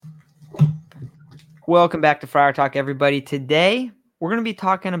Welcome back to Friar Talk, everybody. Today, we're going to be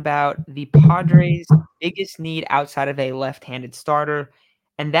talking about the Padres' biggest need outside of a left-handed starter,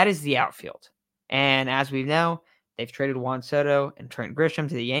 and that is the outfield. And as we know, they've traded Juan Soto and Trent Grisham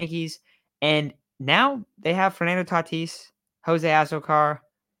to the Yankees, and now they have Fernando Tatis, Jose Azocar,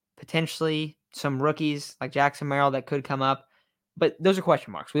 potentially some rookies like Jackson Merrill that could come up, but those are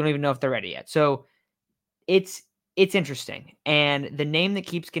question marks. We don't even know if they're ready yet. So it's interesting, and the name that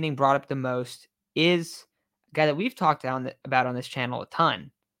keeps getting brought up the most is a guy that we've talked about on this channel a ton,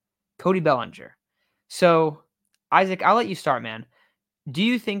 Cody Bellinger. So, Isaac, I'll let you start, man. Do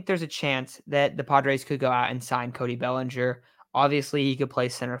you think there's a chance that the Padres could go out and sign Cody Bellinger? Obviously, he could play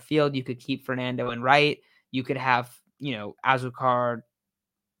center field. You could keep Fernando in right. You could have, Azucar,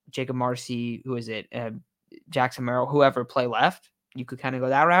 Jacob Marcy, who is it? Jackson Merrill, whoever play left. You could kind of go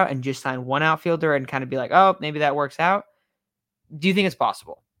that route and just sign one outfielder and kind of be like, oh, maybe that works out. Do you think it's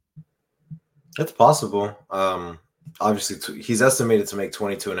possible? It's possible. Obviously, he's estimated to make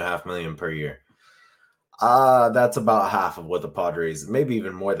 $22.5 million per year. That's about half of what the Padres, maybe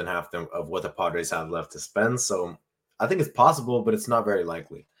even more than half of what the Padres have left to spend. So I think it's possible, but it's not very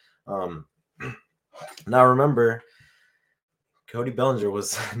likely. Now, remember, Cody Bellinger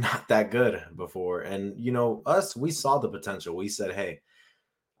was not that good before. And, we saw the potential. We said, hey,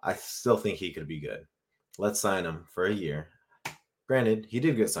 I still think he could be good. Let's sign him for a year. Granted, he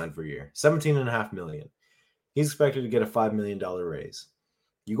did get signed for a year, $17.5 million. He's expected to get a $5 million raise.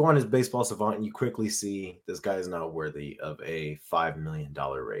 You go on his baseball savant and you quickly see this guy is not worthy of a $5 million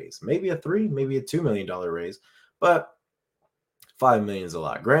raise. Maybe a $3, maybe a $2 million raise, but $5 million is a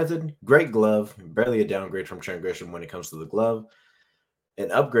lot. Granted, great glove, barely a downgrade from Trent Grisham when it comes to the glove.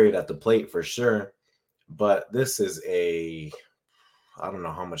 An upgrade at the plate for sure, but this is I don't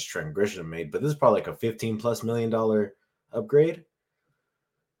know how much Trent Grisham made, but this is probably like a $15+ million upgrade.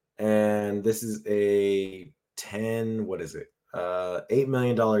 And this is a $8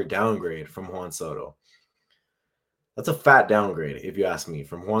 million downgrade from Juan Soto. That's a fat downgrade, if you ask me,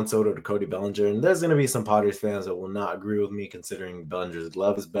 from Juan Soto to Cody Bellinger. And there's going to be some Padres fans that will not agree with me, considering Bellinger's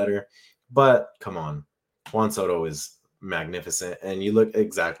glove is better. But come on, Juan Soto is magnificent. And you look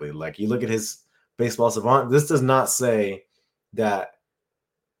at his baseball savant. This does not say that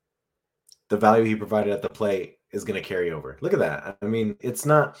the value he provided at the plate is going to carry over. Look at that. I mean,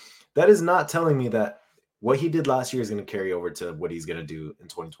 that is not telling me that what he did last year is going to carry over to what he's going to do in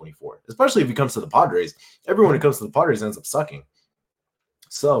 2024, especially if he comes to the Padres. Everyone who comes to the Padres ends up sucking.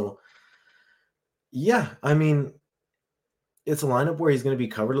 So, yeah, I mean, it's a lineup where he's going to be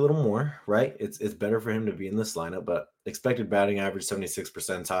covered a little more, right? It's better for him to be in this lineup, but expected batting average 76th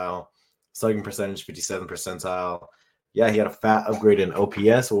percentile, slugging percentage 57th percentile. Yeah, he had a fat upgrade in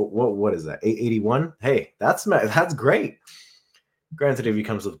OPS. What is that? 881? Hey, that's great. Granted, if he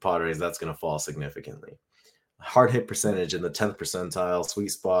comes to the Padres, that's going to fall significantly. Hard hit percentage in the 10th percentile, sweet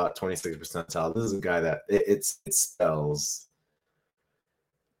spot 26th percentile. This is a guy that it spells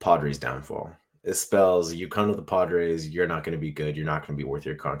Padres downfall. It spells you come to the Padres, you're not going to be good. You're not going to be worth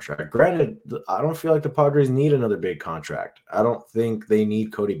your contract. Granted, I don't feel like the Padres need another big contract. I don't think they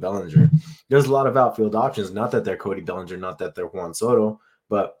need Cody Bellinger. There's a lot of outfield options. Not that they're Cody Bellinger, not that they're Juan Soto,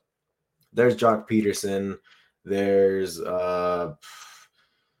 but there's Jock Peterson. There's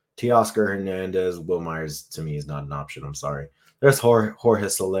Teoscar Hernandez. Will Myers, to me, is not an option. I'm sorry. There's Jorge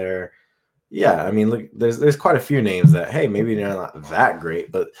Soler. Yeah, I mean, look, there's quite a few names that, hey, maybe they're not that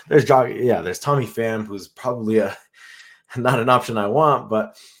great, but there's there's Tommy Pham, who's probably not an option I want,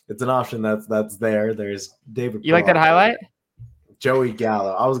 but it's an option that's there. There's David. You like that highlight? Joey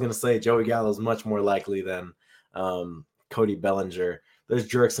Gallo. I was gonna say Joey Gallo is much more likely than Cody Bellinger. There's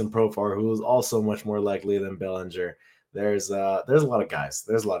Jurickson Profar, who is also much more likely than Bellinger. There's a lot of guys.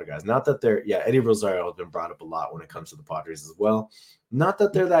 Not that Eddie Rosario has been brought up a lot when it comes to the Padres as well. Not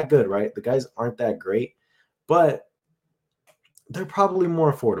that they're that good, right? The guys aren't that great, but they're probably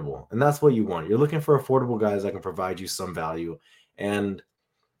more affordable. And that's what you want. You're looking for affordable guys that can provide you some value and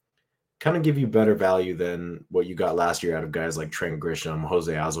kind of give you better value than what you got last year out of guys like Trent Grisham,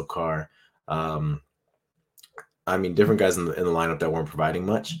 Jose Azocar. I mean, different guys in the lineup that weren't providing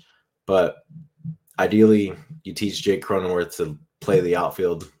much, but ideally you teach Jake Cronenworth to play the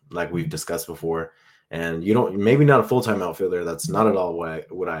outfield like we've discussed before. And maybe not a full-time outfielder. That's not at all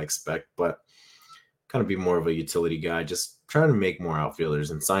what I expect, but kind of be more of a utility guy, just trying to make more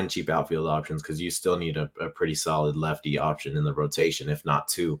outfielders and sign cheap outfield options because you still need a pretty solid lefty option in the rotation, if not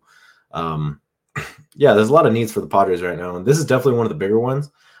two. There's a lot of needs for the Padres right now, and this is definitely one of the bigger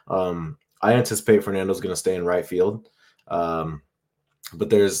ones. I anticipate Fernando's going to stay in right field, but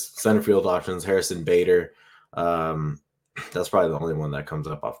there's center field options, Harrison Bader, That's probably the only one that comes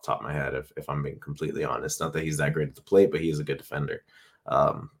up off the top of my head, if I'm being completely honest. Not that he's that great at the plate, but he is a good defender.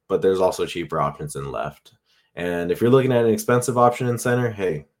 But there's also cheaper options in left. And if you're looking at an expensive option in center,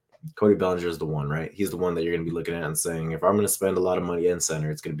 hey, Cody Bellinger is the one, right? He's the one that you're going to be looking at and saying, if I'm going to spend a lot of money in center,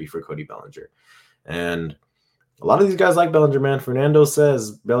 it's going to be for Cody Bellinger. And a lot of these guys like Bellinger, man. Fernando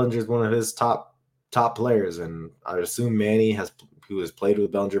says Bellinger is one of his top players, and I assume Manny who has played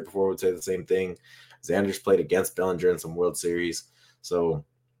with Bellinger before, would say the same thing. Xander's played against Bellinger in some World Series, so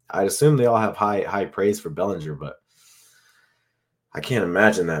I'd assume they all have high praise for Bellinger, but I can't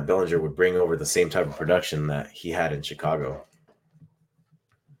imagine that Bellinger would bring over the same type of production that he had in Chicago.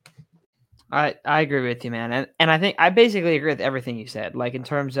 I agree with you, man, and I think I basically agree with everything you said. Like in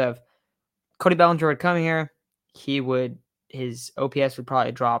terms of Cody Bellinger would come here, his OPS would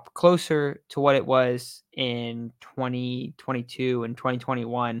probably drop closer to what it was in 2022 and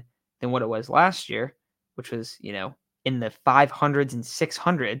 2021 than what it was last year, which was, in the 500s and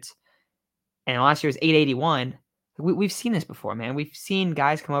 600s. And last year was 881. We've seen this before, man. We've seen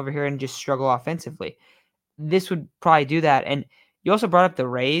guys come over here and just struggle offensively. This would probably do that. And you also brought up the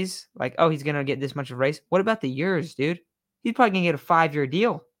raise, like, oh, he's going to get this much of a raise. What about the years, dude? He's probably going to get a 5-year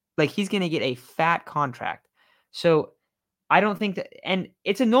deal. Like, he's going to get a fat contract. So I don't think that, and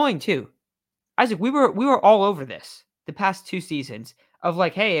it's annoying too. Isaac, we were all over this the past 2 seasons of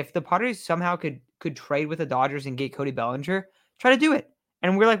like, hey, if the Padres somehow could trade with the Dodgers and get Cody Bellinger, try to do it.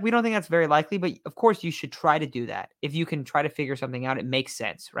 And we're like, we don't think that's very likely, but of course you should try to do that. If you can try to figure something out, it makes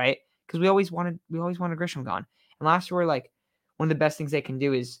sense, right? Because we always wanted Grisham gone. And last year we're like, one of the best things they can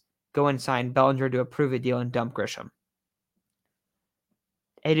do is go and sign Bellinger to approve a deal and dump Grisham.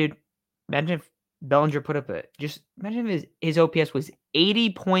 Hey, dude, imagine if Bellinger put up imagine if his OPS was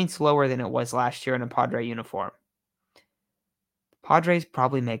 80 points lower than it was last year in a Padre uniform. Padres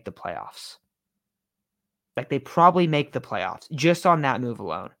probably make the playoffs. Like, they probably make the playoffs just on that move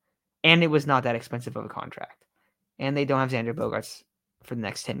alone. And it was not that expensive of a contract. And they don't have Xander Bogaerts for the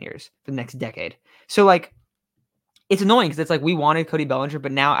next 10 years, for the next decade. So, like, it's annoying because it's like we wanted Cody Bellinger,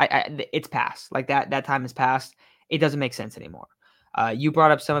 but now it's past. Like, that time has passed. It doesn't make sense anymore. You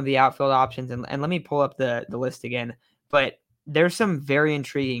brought up some of the outfield options, and let me pull up the list again. But there's some very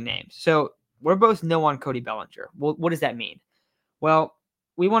intriguing names. So we're both no on Cody Bellinger. Well, what does that mean? Well,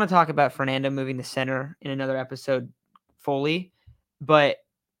 we want to talk about Fernando moving to center in another episode fully, but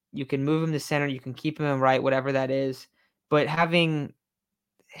you can move him to center, you can keep him in right, whatever that is. But having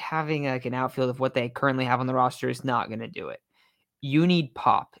like an outfield of what they currently have on the roster is not going to do it. You need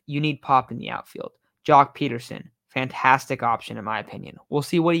pop. You need pop in the outfield. Jock Peterson, fantastic option in my opinion. We'll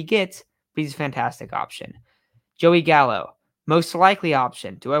see what he gets, but he's a fantastic option. Joey Gallo, most likely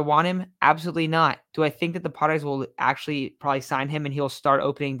option. Do I want him? Absolutely not. Do I think that the Padres will actually probably sign him and he'll start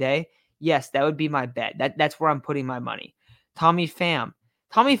opening day? Yes, that would be my bet. That's where I'm putting my money. Tommy Pham.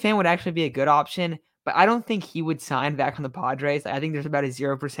 Tommy Pham would actually be a good option, but I don't think he would sign back on the Padres. I think there's about a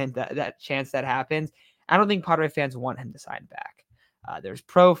 0% that chance that happens. I don't think Padre fans want him to sign back. There's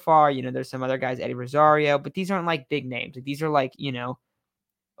Profar, there's some other guys, Eddie Rosario, but these aren't like big names. These are like,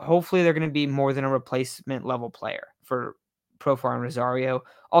 hopefully they're going to be more than a replacement level player for Profar and Rosario.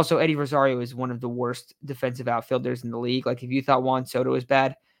 Also, Eddie Rosario is one of the worst defensive outfielders in the league. Like, if you thought Juan Soto was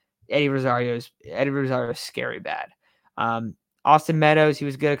bad, Eddie Rosario is scary bad. Austin Meadows, he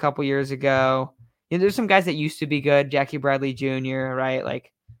was good a couple years ago. There's some guys that used to be good. Jackie Bradley Jr., right?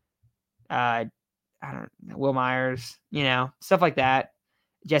 Like, I don't know, Will Myers, stuff like that.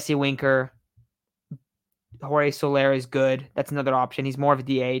 Jesse Winker. Jorge Soler is good. That's another option. He's more of a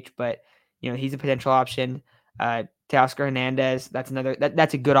DH, but he's a potential option. Teoscar Hernandez, that's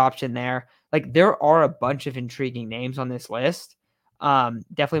a good option there. Like, there are a bunch of intriguing names on this list.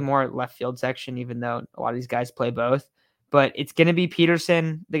 Definitely more left field section, even though a lot of these guys play both. But it's going to be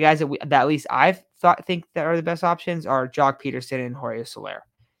Peterson. The guys that at least I've think that are the best options are Jock Peterson and Jorge Soler.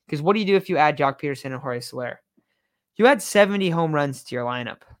 Because what do you do if you add Jock Peterson and Jorge Soler? You add 70 home runs to your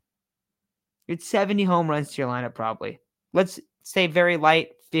lineup. It's 70 home runs to your lineup, probably. Let's say very light,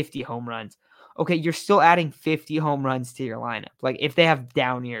 50 home runs. Okay, you're still adding 50 home runs to your lineup, like if they have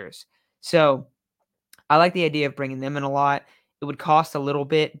down years. So I like the idea of bringing them in a lot. It would cost a little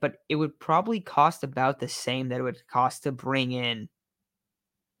bit, but it would probably cost about the same that it would cost to bring in,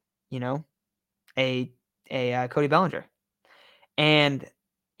 a Cody Bellinger. And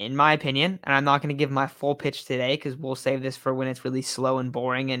in my opinion, and I'm not going to give my full pitch today because we'll save this for when it's really slow and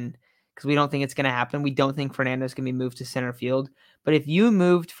boring, and because we don't think it's going to happen. We don't think Fernando's going to be moved to center field. But if you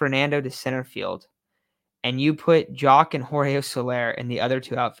moved Fernando to center field and you put Jock and Jorge Soler in the other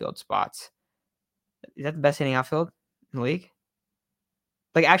two outfield spots, is that the best hitting outfield in the league?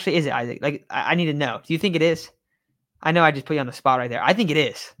 Like, actually, is it, Isaac? Like, I need to know. Do you think it is? I know I just put you on the spot right there. I think it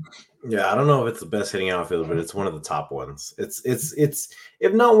is. Yeah, I don't know if it's the best hitting outfield, but it's one of the top ones. It's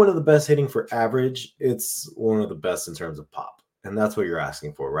if not one of the best hitting for average, it's one of the best in terms of pop, and that's what you're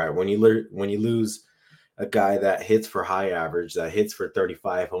asking for, right? When you lose a guy that hits for high average, that hits for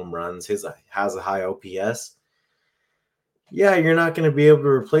 35 home runs, has a high OPS. Yeah, you're not going to be able to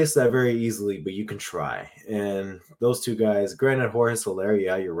replace that very easily, but you can try. And those two guys, granted, Jorge Soler,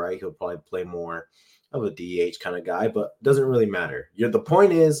 yeah, you're right. He'll probably play more of a DH kind of guy, but doesn't really matter. The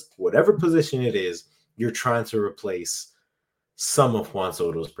point is, whatever position it is, you're trying to replace some of Juan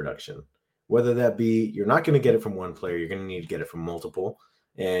Soto's production. Whether that be, you're not going to get it from one player, you're going to need to get it from multiple,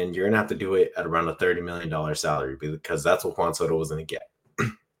 and you're going to have to do it at around a $30 million salary because that's what Juan Soto was going to get.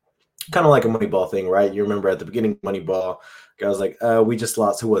 Kind of like a Moneyball thing, right? You remember at the beginning of Moneyball, guy was like, we just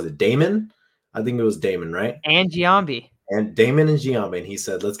lost, who was it? Damon? I think it was Damon, right? And Giambi. And Damon and Giambi. And he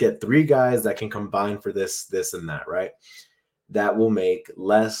said, let's get 3 guys that can combine for this, and that, right? That will make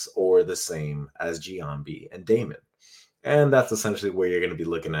less or the same as Giambi and Damon. And that's essentially where you're going to be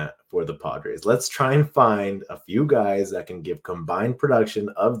looking at for the Padres. Let's try and find a few guys that can give combined production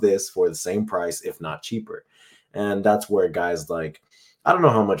of this for the same price, if not cheaper. And that's where guys like, I don't know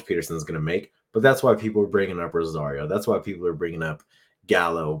how much Peterson's going to make, but that's why people are bringing up Rosario. That's why people are bringing up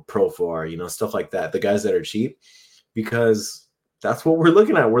Gallo, Profar, stuff like that. The guys that are cheap, because that's what we're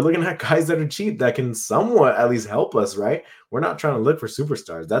looking at. We're looking at guys that are cheap that can somewhat at least help us, right? We're not trying to look for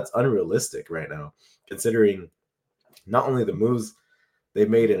superstars. That's unrealistic right now, considering not only the moves they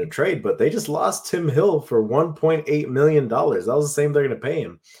made in a trade, but they just lost Tim Hill for $1.8 million. That was the same they're going to pay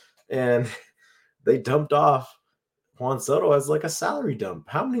him. And they dumped off Juan Soto as like a salary dump.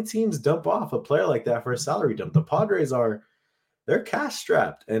 How many teams dump off a player like that for a salary dump? The Padres they're cash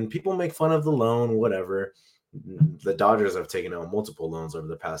strapped, and people make fun of the loan, whatever. The Dodgers have taken out multiple loans over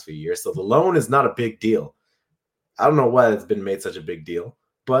the past few years, so the loan is not a big deal. I don't know why it's been made such a big deal,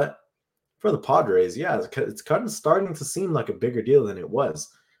 but for the Padres, yeah, it's kind of starting to seem like a bigger deal than it was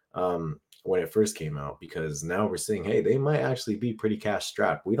when it first came out, because now we're seeing, hey, they might actually be pretty cash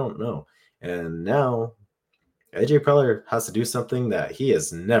strapped. We don't know. And now AJ Preller has to do something that he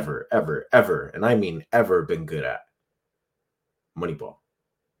has never, ever, ever, and I mean ever, been good at. Moneyball.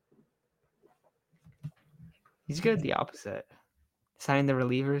 He's good at the opposite. Signing the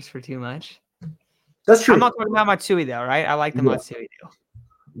relievers for too much. That's true. I'm not talking about Matsui though, right? I like the Matsui deal.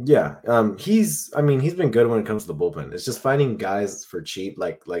 Yeah. He's been good when it comes to the bullpen. It's just finding guys for cheap,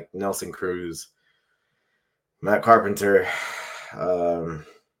 like Nelson Cruz, Matt Carpenter.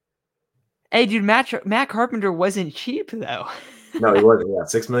 Hey, dude, Matt Carpenter wasn't cheap though. No, he wasn't. Yeah,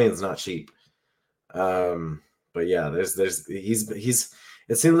 $6 million is not cheap. But yeah, he's.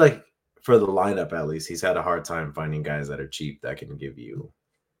 It seems like for the lineup at least, he's had a hard time finding guys that are cheap that can give you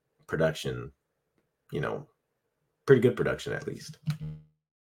production. Pretty good production at least.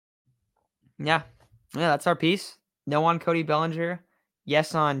 Yeah, that's our piece. No on Cody Bellinger.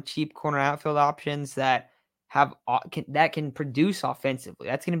 Yes on cheap corner outfield options that can produce offensively.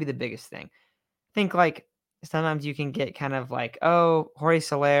 That's going to be the biggest thing. I think like sometimes you can get kind of like, oh, Jorge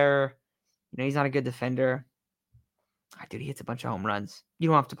Soler, he's not a good defender. Dude, he hits a bunch of home runs. You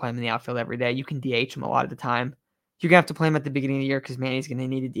don't have to play him in the outfield every day. You can DH him a lot of the time. You're going to have to play him at the beginning of the year because Manny's going to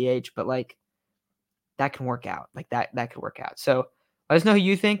need a DH, but like that can work out. Like that could work out. So let us know who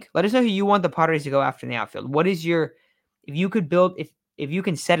you think. Let us know who you want the Padres to go after in the outfield. What is if you could build, if you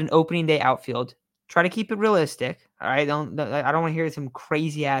can set an opening day outfield, try to keep it realistic. All right. I don't want to hear some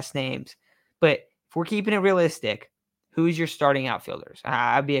crazy ass names, but if we're keeping it realistic, who's your starting outfielders?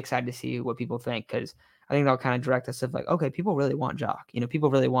 I'd be excited to see what people think, because I think they'll kind of direct us of like, okay, people really want Jock. People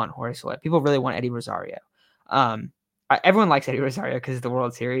really want Jorge Soler. People really want Eddie Rosario. Everyone likes Eddie Rosario because of the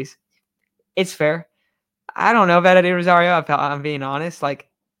World Series. It's fair. I don't know about Eddie Rosario. I'm being honest. Like,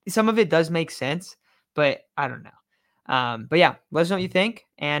 some of it does make sense, but I don't know. But yeah, let us know what you think,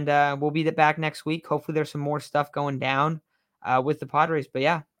 and we'll be back next week. Hopefully there's some more stuff going down with the Padres. But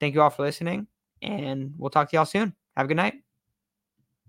yeah, thank you all for listening, and we'll talk to y'all soon. Have a good night.